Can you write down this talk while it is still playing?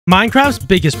Minecraft's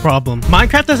biggest problem.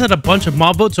 Minecraft has had a bunch of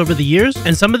mob votes over the years,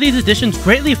 and some of these additions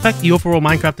greatly affect the overall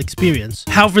Minecraft experience.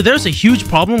 However, there's a huge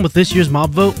problem with this year's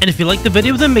mob vote, and if you like the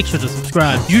video, then make sure to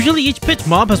subscribe. Usually each pitch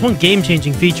mob has one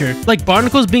game-changing feature, like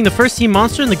barnacles being the first sea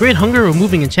monster and the Great Hunger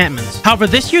removing enchantments. However,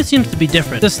 this year seems to be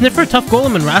different. The Sniffer, Tough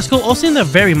Golem, and Rascal all seem to have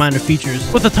very minor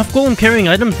features, with the Tough Golem carrying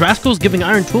items, Rascals giving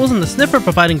iron tools, and the Sniffer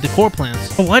providing decor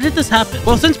plants. But why did this happen?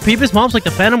 Well, since previous mobs like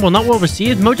the Phantom were not well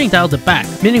received, Mojang dialed it back,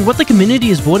 meaning what the community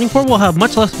is voting for will have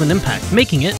much less of an impact, making it